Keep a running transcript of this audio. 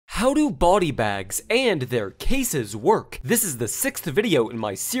How do body bags and their cases work? This is the 6th video in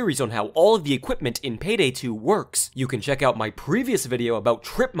my series on how all of the equipment in Payday 2 works. You can check out my previous video about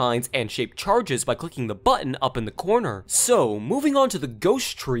trip mines and shaped charges by clicking the button up in the corner. So, moving on to the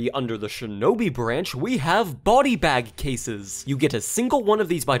ghost tree under the Shinobi branch, we have body bag cases. You get a single one of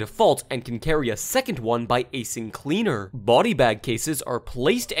these by default and can carry a second one by acing cleaner. Body bag cases are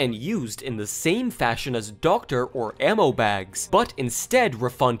placed and used in the same fashion as doctor or ammo bags, but instead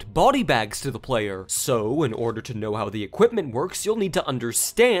refund body bags to the player. So, in order to know how the equipment works, you'll need to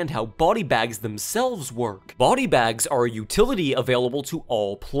understand how body bags themselves work. Body bags are a utility available to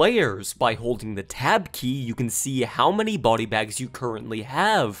all players. By holding the tab key, you can see how many body bags you currently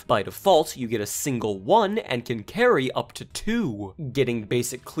have. By default, you get a single one and can carry up to 2. Getting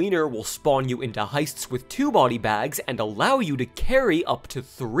basic cleaner will spawn you into heists with 2 body bags and allow you to carry up to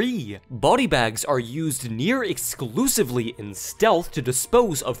 3. Body bags are used near exclusively in stealth to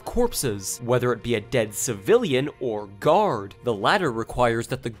dispose of corpses, whether it be a dead civilian or guard. The latter requires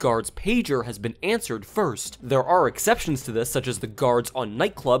that the guard's pager has been answered first. There are exceptions to this, such as the guards on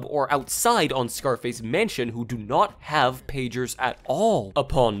Nightclub or outside on Scarface Mansion who do not have pagers at all.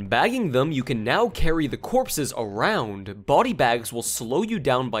 Upon bagging them, you can now carry the corpses around. Body bags will slow you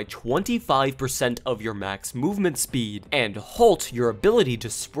down by 25% of your max movement speed, and halt your ability to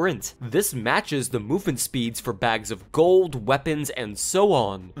sprint. This matches the movement speeds for bags of gold, weapons, and so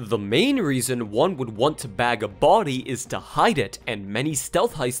on. The main reason one would want to bag a body is to hide it, and many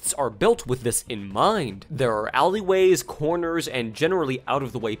stealth heists are built with this in mind. There are alleyways, corners, and generally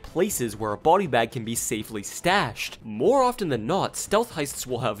out-of-the-way places where a body bag can be safely stashed. More often than not, stealth heists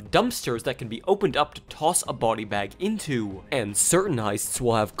will have dumpsters that can be opened up to toss a body bag into, and certain heists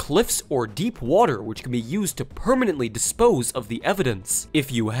will have cliffs or deep water which can be used to permanently dispose of the evidence.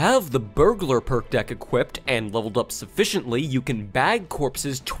 If you have the burglar perk deck equipped and leveled up sufficiently, you can bag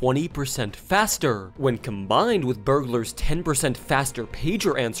corpses 20% faster. When combined with burglar's 10% faster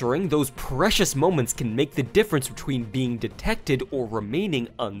pager answering, those precious moments can make the difference between being detected or remaining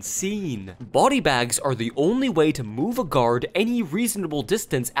unseen. Body bags are the only way to move a guard any reasonable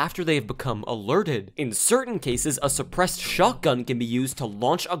distance after they have become alerted. In certain cases, a suppressed shotgun can be used to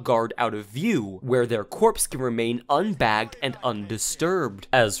launch a guard out of view, where their corpse can remain unbagged and undisturbed.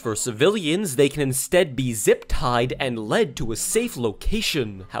 As for civilians, they can instead be zip-tied and led to a safe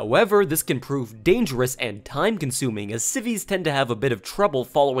location. However, this can prove dangerous and time-consuming, as civvies tend to have a bit of trouble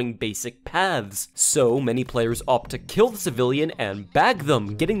following basic paths. So, many players opt to kill the civilian and bag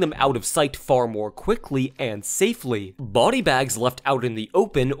them, getting them out of sight far more quickly and safely. Body bags left out in the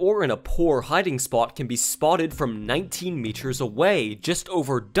open or in a poor hiding spot can be spotted from 19 meters away, just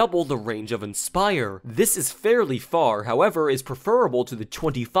over double the range of Inspire. This is fairly far, however, is preferable to the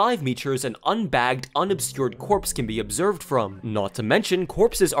 25 meters an unbagged, unobscured corpse can be observed from. Not to mention,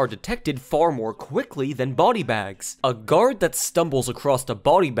 corpses are detected far more quickly than body bags. A guard that stumbles across a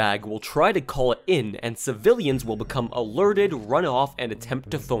body bag will try to call it in, and civilians will become alerted, run off, and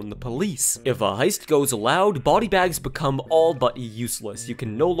attempt to phone the police. If a heist goes loud, body bags become all but useless. You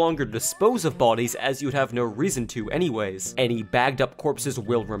can no longer dispose of bodies as you'd have no reason to anyways. Any bagged up corpses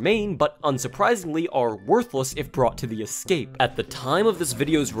will remain, but unsurprisingly are worthless if brought to the escape. At the time of this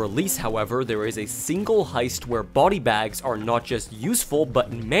video's release, however, there is a single heist where body bags are not just useful,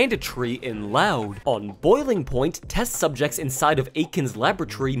 but mandatory in Loud. On Boiling Point, test subjects inside of Aiken's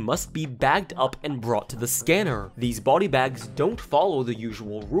laboratory must be bagged up and brought to the scanner. These body bags don't follow the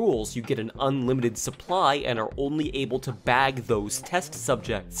usual rules. You get an unlimited supply and are only able to bag those test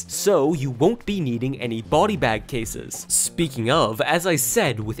subjects, so you won't be needing any body bag cases. Speaking of, as I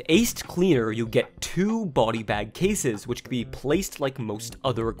said, with Aced Cleaner you get 2 body bag cases, which can be placed like most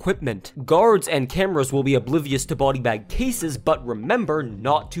other equipment. Guards and cameras will be oblivious to body bag cases, but remember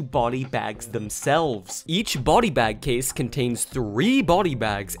not to body bags themselves. Each body bag case contains 3 body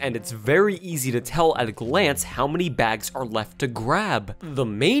bags, and it's very easy to tell at a glance how many bags are left to grab. The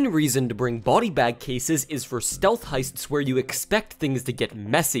main reason to bring body bag cases is for stealth heists where you expect things to get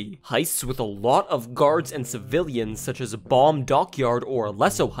messy. Heists with a lot of guards and civilians, such as a bomb dockyard or a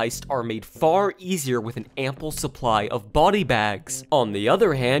Lesso heist, are made far easier with an ample supply of body bags. On the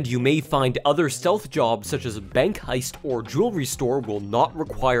other hand, you may find other stealth jobs such as a bank heist or jewelry store will not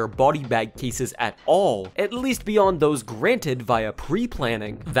require body bag cases at all, at least beyond those granted via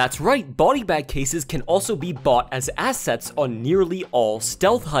pre-planning. That's right, body bag cases can also be bought as assets on nearly all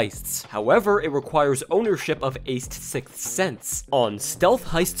stealth heists. However, it requires ownership of Aced Sixth Sense. On stealth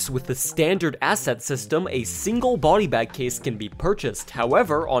heists with the standard asset system, a single body bag case can be purchased.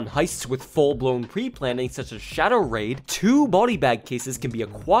 However, on heists with full-blown pre-planning such as Shadow Raid, 2 body bag cases can be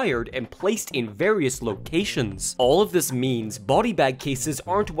acquired and placed in various locations. All of this means body bag bag cases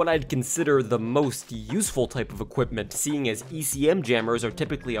aren't what I'd consider the most useful type of equipment, seeing as ECM jammers are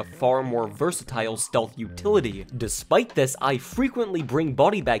typically a far more versatile stealth utility. Despite this, I frequently bring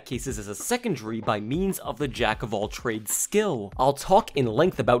body bag cases as a secondary by means of the jack-of-all-trades skill. I'll talk in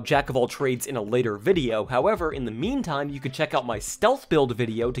length about jack-of-all-trades in a later video, however, in the meantime, you could check out my stealth build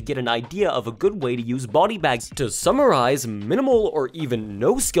video to get an idea of a good way to use body bags. To summarize, minimal or even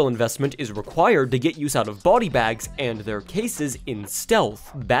no skill investment is required to get use out of body bags and their cases in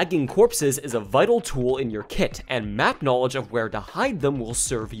stealth. Bagging corpses is a vital tool in your kit, and map knowledge of where to hide them will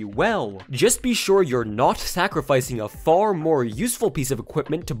serve you well. Just be sure you're not sacrificing a far more useful piece of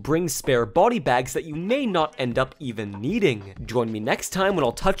equipment to bring spare body bags that you may not end up even needing. Join me next time when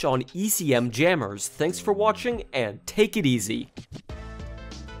I'll touch on ECM jammers. Thanks for watching, and take it easy.